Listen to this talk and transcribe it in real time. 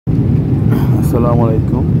আসসালামু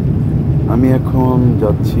আলাইকুম। আমি এখন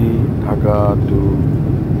যাচ্ছি ঢাকা টু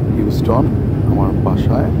হিউস্টন আমার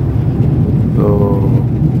বাসায়। তো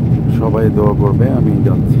সবাই দোয়া করবে, আমি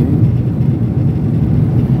যাচ্ছি।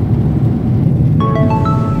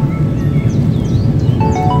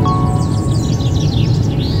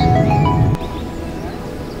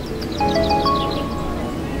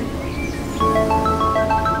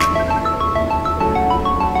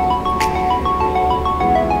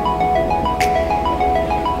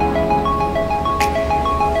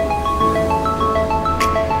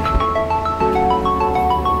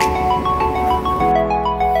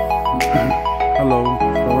 হ্যালো,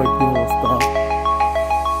 সবাই কি অবস্থা?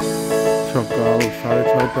 সকাল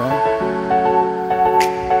 6:30।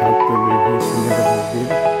 হাঁটতে বের হয়েছি ঢাকা থেকে।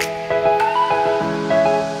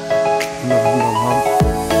 ঠান্ডা ভাব।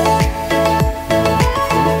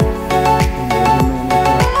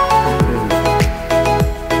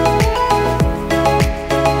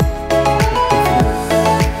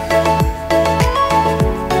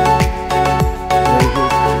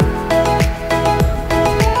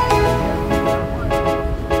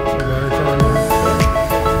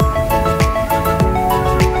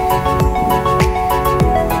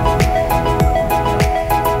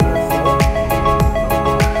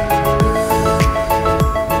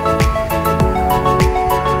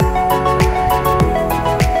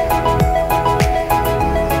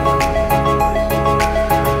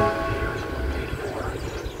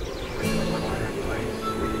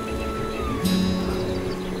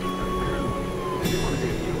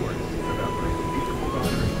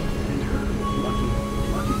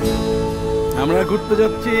 আমরা ঘুরতে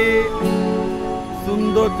যাচ্ছি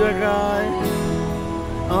সুন্দর জায়গায়।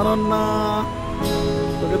 অনন্যা,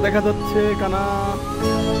 তোকে দেখা যাচ্ছে কানা।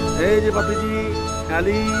 এই যে বাতিজি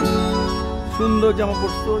আলি, সুন্দর জামা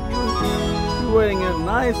পরছো। You wearing a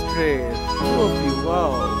nice dress.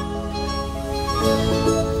 Wow.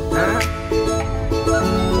 হ্যাঁ,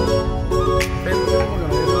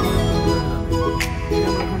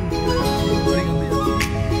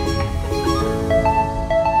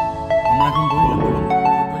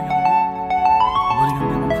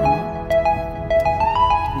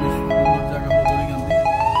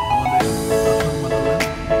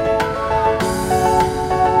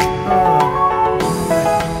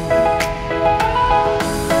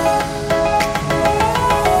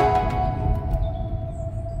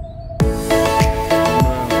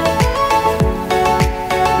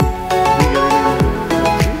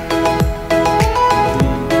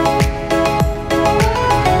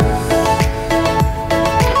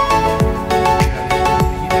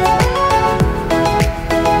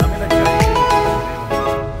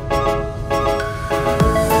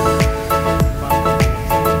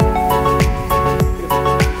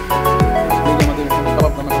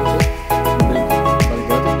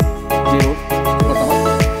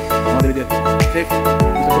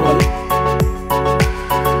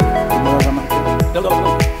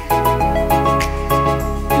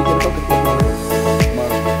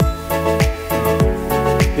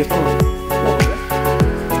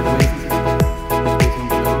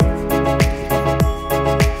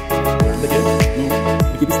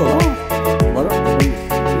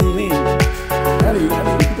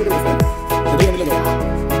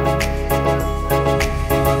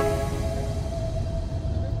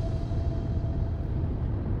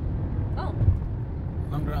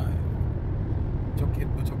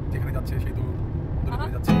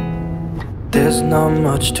 There's not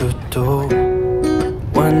much to do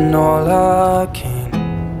when all I can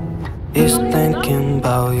is thinking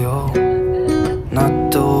about you. Not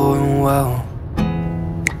doing well,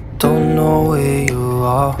 don't know where you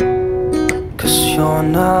are, 'cause you're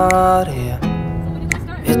not here.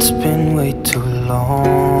 It's been way too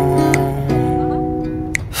long.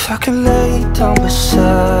 If I could lay down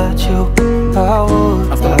beside you, I would.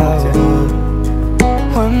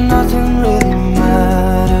 When nothing really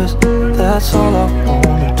matters, that's all I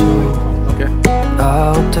wanna do. Okay. I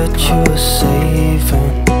hope that you're safe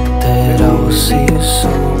and that I will see you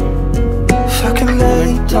soon. If I could lay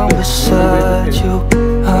down beside you,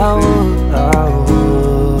 I would. I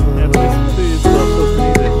would.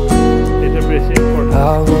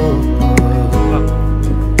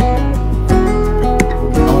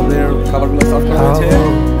 আমাদের খাবারগুলো serve করা হয়েছে,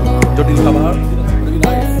 জটিল খাবার।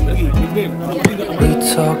 We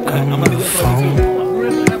talk on the phone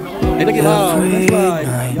every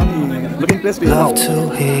night. Love to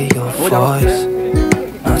hear your voice.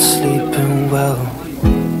 Not sleeping well.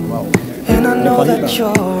 And I know that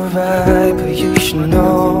you're right, but you should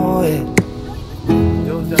know it.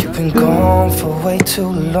 You've been gone for way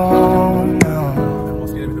too long now.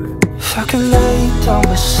 If If I could lay down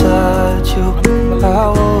beside you, I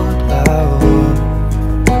would.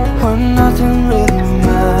 When nothing really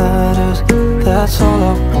matters, that's all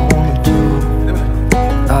I wanna do.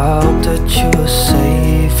 I hope that you are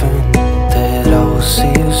safe and that I will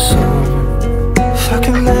see you soon. If I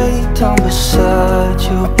could lay down beside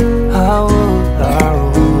you, I would.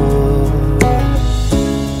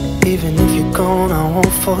 Even if you're gone, I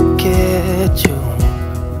won't forget you.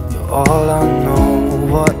 You're all I know,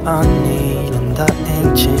 what I need, and that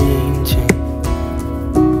ain't changing.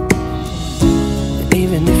 And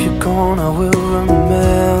even if you're gone, I will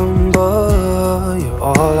remember. You're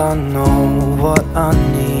all I know, what I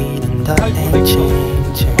need, and that ain't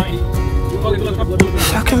changing. If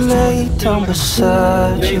I could lay down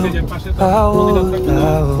beside you, I would.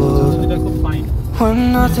 When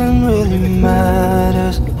nothing really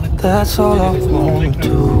matters, that's all I wanna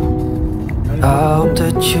do. I hope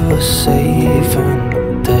that you are safe and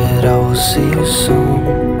that I will see you soon.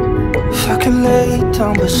 If I could lay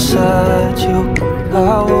down beside you,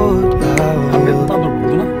 I would.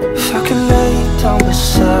 If I could lay down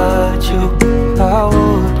beside you, I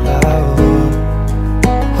would.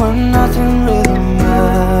 When nothing really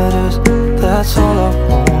matters, that's all I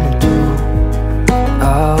wanna do.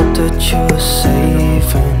 I hope that you are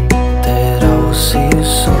safe and that I will see you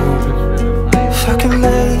soon. If I could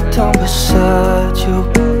lay down beside you,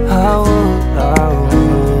 I would.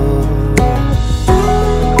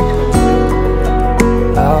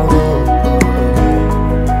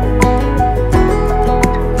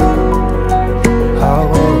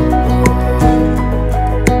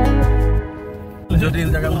 জটিল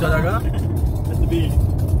জায়গা, উঁচা জায়গা,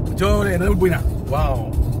 জোরে না উঠবই না। Wow,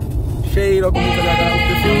 সেই রকম উঁচা জায়গা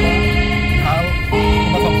উঠতেছি আমরা। ঢাল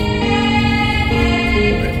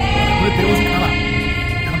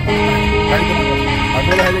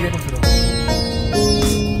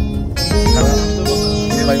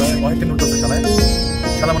খানা অনেকদিন উঠতেছে খেলায়,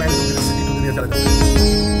 খেলা মানে দিয়ে চালাতে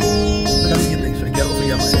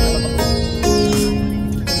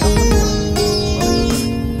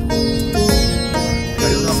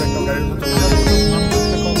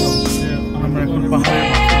আমরা এখন পাহাড়ের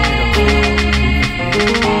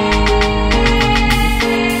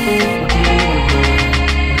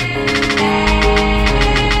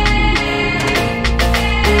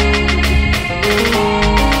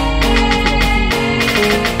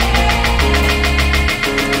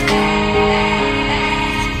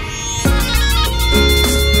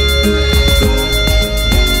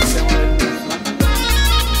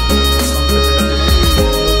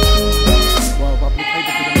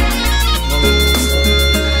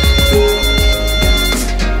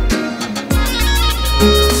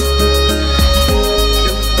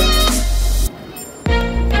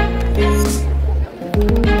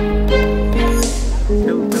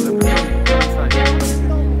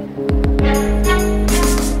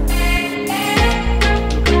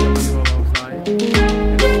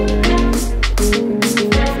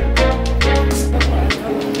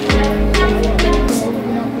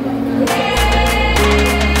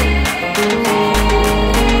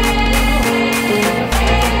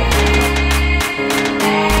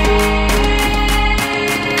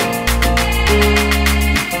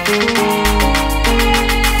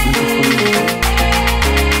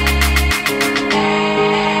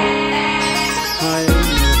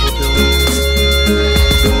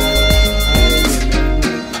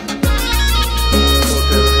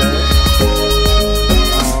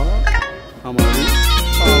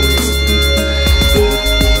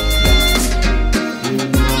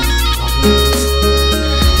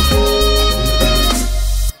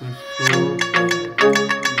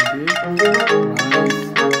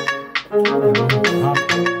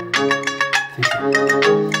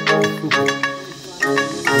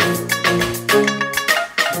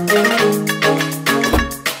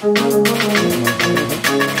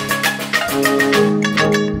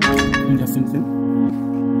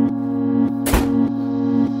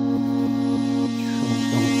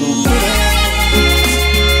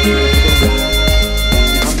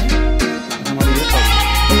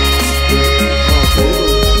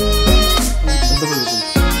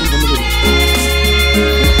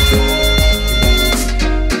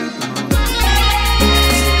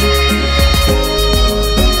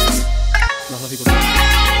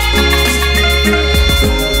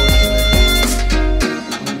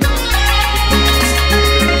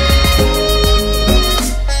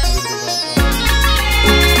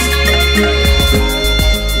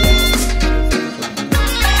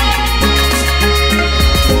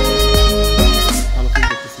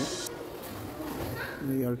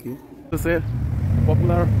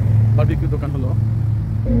পপুলার বারবিকিউ দোকান হলো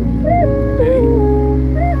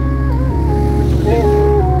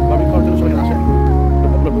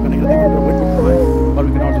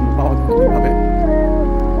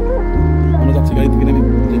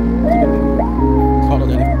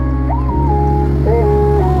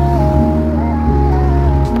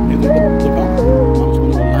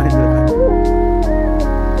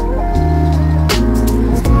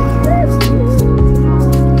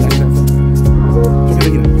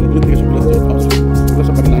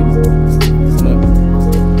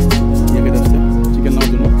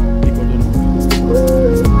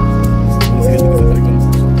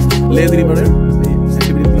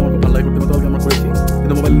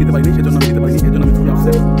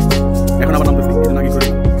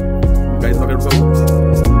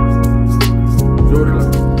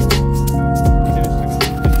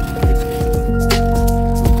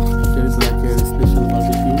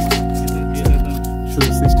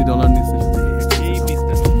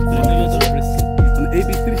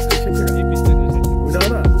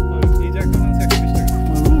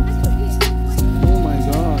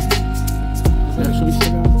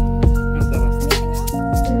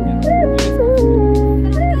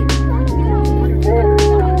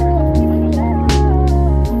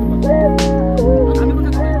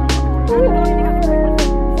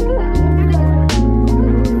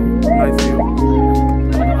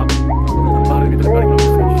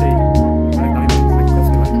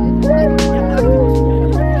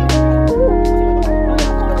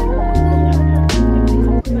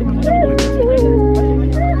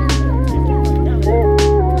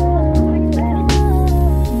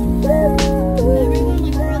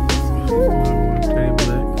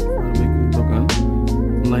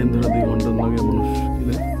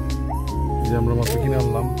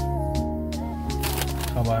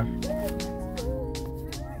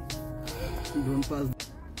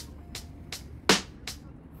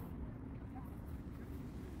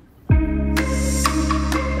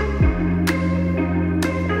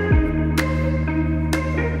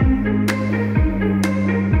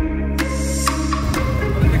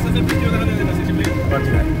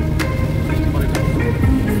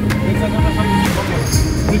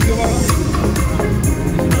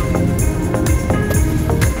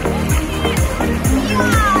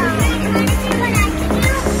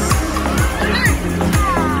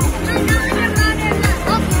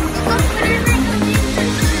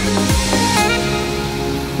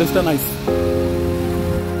প্লেসটা নাইস।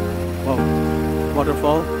 Wow,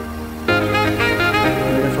 waterfall.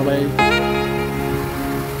 সবাই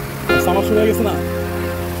সামার শুরু হয়ে গেছে না?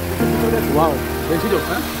 ওয়াও, বেশি জোর।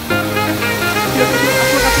 হ্যাঁ,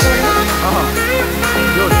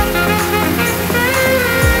 জোর।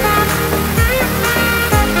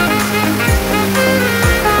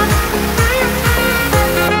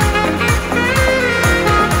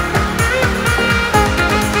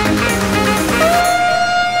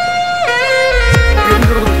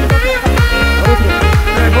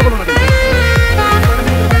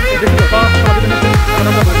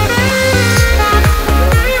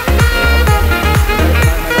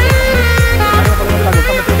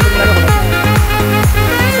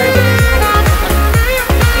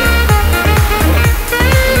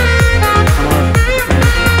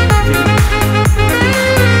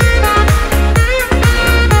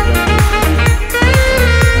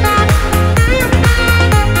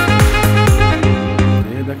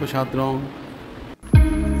 সাত রং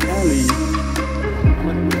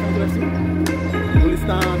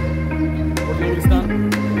গুলিস্তান, গুলিস্তান।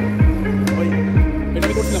 ওই এটা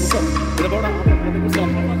আমি করছিলাম, বুঝছো? এটা বড় না, করছিলাম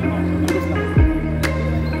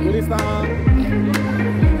গুলিস্তান।